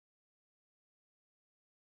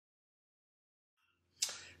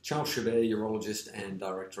Charles Chabert, urologist and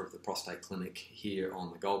director of the Prostate Clinic here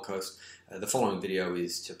on the Gold Coast. The following video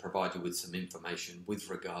is to provide you with some information with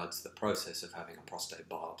regards to the process of having a prostate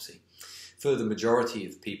biopsy. For the majority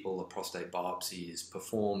of people, a prostate biopsy is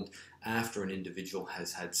performed after an individual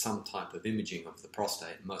has had some type of imaging of the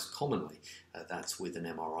prostate. Most commonly, that's with an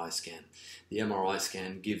MRI scan. The MRI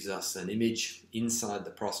scan gives us an image inside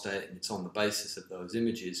the prostate, and it's on the basis of those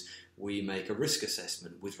images we make a risk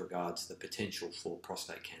assessment with regards to the potential for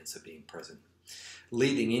prostate cancer being present.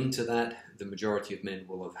 Leading into that, the majority of men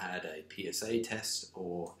will have had a PSA test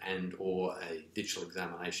or a digital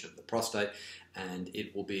examination of the prostate, and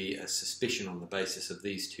it will be a suspicion on the basis of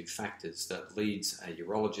these two factors that leads a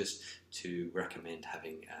urologist to recommend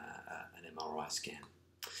having an MRI scan.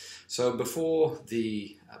 So before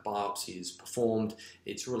the biopsy is performed,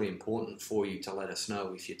 it's really important for you to let us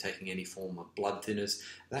know if you're taking any form of blood thinners.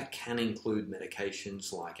 That can include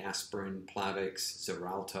medications like aspirin, Plavix,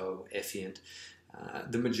 Xarelto, Effient.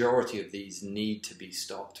 The majority of these need to be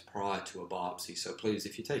stopped prior to a biopsy. So please,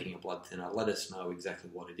 if you're taking a blood thinner, let us know exactly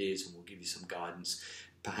what it is and we'll give you some guidance,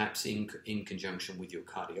 perhaps in conjunction with your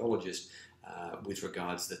cardiologist, with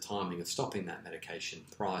regards to the timing of stopping that medication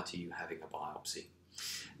prior to you having a biopsy.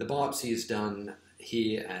 The biopsy is done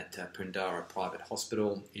here at Prindara Private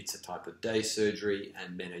Hospital. It's a type of day surgery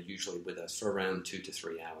and men are usually with us for around 2 to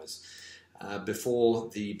 3 hours. Before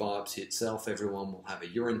the biopsy itself, everyone will have a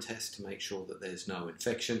urine test to make sure that there's no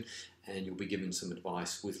infection, and you'll be given some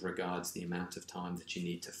advice with regards to the amount of time that you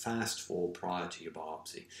need to fast for prior to your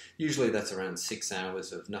biopsy. Usually that's around 6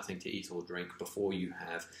 hours of nothing to eat or drink before you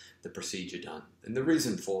have the procedure done. And the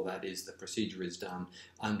reason for that is the procedure is done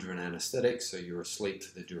under an anesthetic, so you're asleep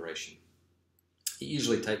for the duration. It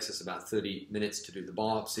usually takes us about 30 minutes to do the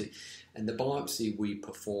biopsy, and the biopsy we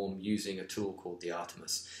perform using a tool called the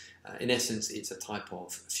Artemis. In essence, it's a type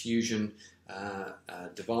of fusion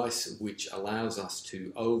device which allows us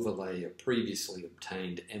to overlay a previously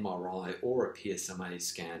obtained MRI or a PSMA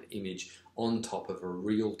scan image on top of a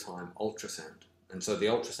real-time ultrasound. And so the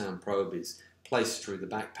ultrasound probe is placed through the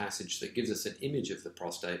back passage that gives us an image of the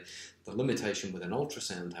prostate. The limitation with an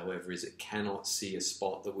ultrasound, however, is it cannot see a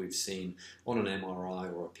spot that we've seen on an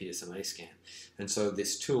MRI or a PSMA scan. And so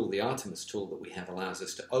this tool, the Artemis tool that we have, allows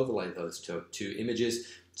us to overlay those two images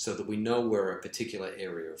so that we know where a particular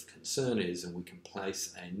area of concern is, and we can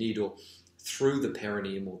place a needle through the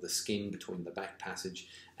perineum or the skin between the back passage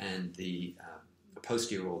and the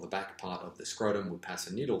posterior or the back part of the scrotum. We pass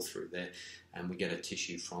a needle through there and we get a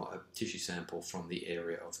tissue sample from the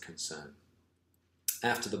area of concern.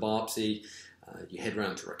 After the biopsy, you head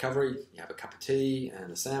round to recovery, you have a cup of tea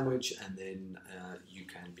and a sandwich, and then you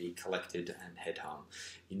can be collected and head home.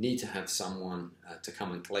 You need to have someone to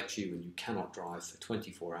come and collect you, and you cannot drive for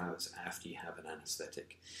 24 hours after you have an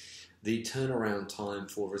anesthetic. The turnaround time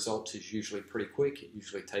for results is usually pretty quick. It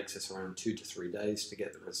usually takes us around 2 to 3 days to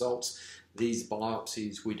get the results. These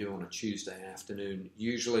biopsies we do on a Tuesday afternoon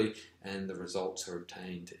usually, and the results are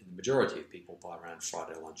obtained in the majority of people by around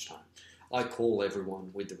Friday lunchtime. I call everyone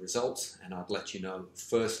with the results and I'd let you know,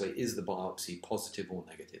 firstly, is the biopsy positive or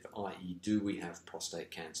negative, i.e. do we have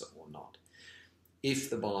prostate cancer or not. If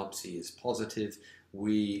the biopsy is positive,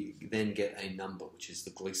 we then get a number, which is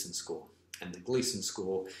the Gleason score. And the Gleason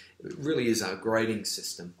score really is our grading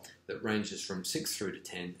system that ranges from 6 through to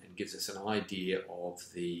 10 and gives us an idea of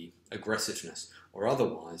the aggressiveness or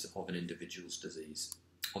otherwise of an individual's disease.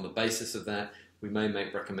 On the basis of that, we may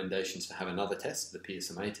make recommendations to have another test, the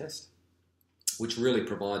PSMA test, which really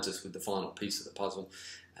provides us with the final piece of the puzzle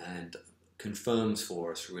and confirms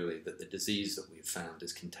for us really that the disease that we've found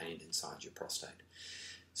is contained inside your prostate.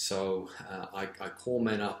 So I call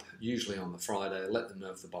men up usually on the Friday, let them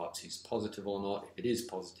know if the biopsy is positive or not. If it is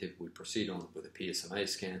positive, we proceed on with a PSMA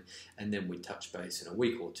scan, and then we touch base in a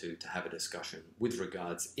week or two to have a discussion with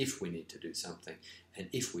regards if we need to do something, and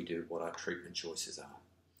if we do, what our treatment choices are.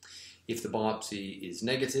 If the biopsy is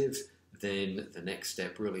negative, then the next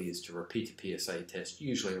step really is to repeat a PSA test,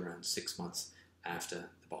 usually around 6 months after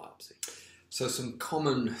the biopsy. So some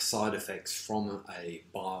common side effects from a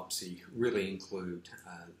biopsy really include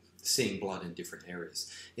seeing blood in different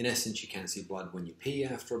areas. In essence, you can see blood when you pee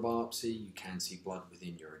after a biopsy, you can see blood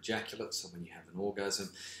within your ejaculate, so when you have an orgasm,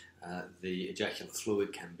 the ejaculate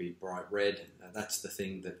fluid can be bright red. That's the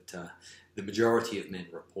thing that the majority of men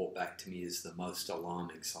report back to me is the most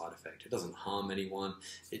alarming side effect. It doesn't harm anyone,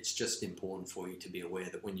 it's just important for you to be aware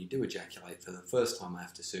that when you do ejaculate for the first time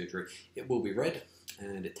after surgery, it will be red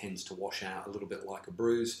and it tends to wash out a little bit like a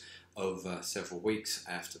bruise over several weeks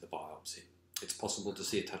after the biopsy. It's possible to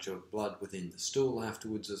see a touch of blood within the stool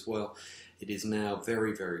afterwards as well. It is now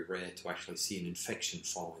very, very rare to actually see an infection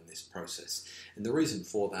following this process. And the reason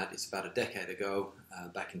for that is about a decade ago,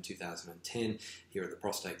 back in 2010, here at the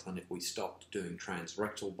Prostate Clinic, we stopped doing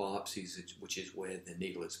transrectal biopsies, which is where the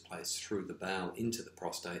needle is placed through the bowel into the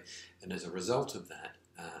prostate. And as a result of that,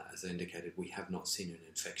 as I indicated, we have not seen an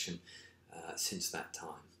infection since that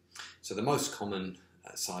time. So the most common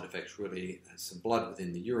side effects really some blood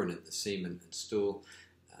within the urine and the semen and stool,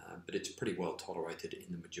 but it's pretty well tolerated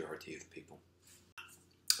in the majority of people.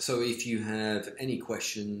 So if you have any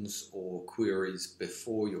questions or queries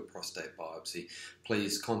before your prostate biopsy,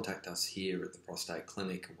 please contact us here at the Prostate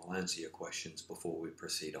Clinic and we'll answer your questions before we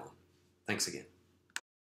proceed on. Thanks again.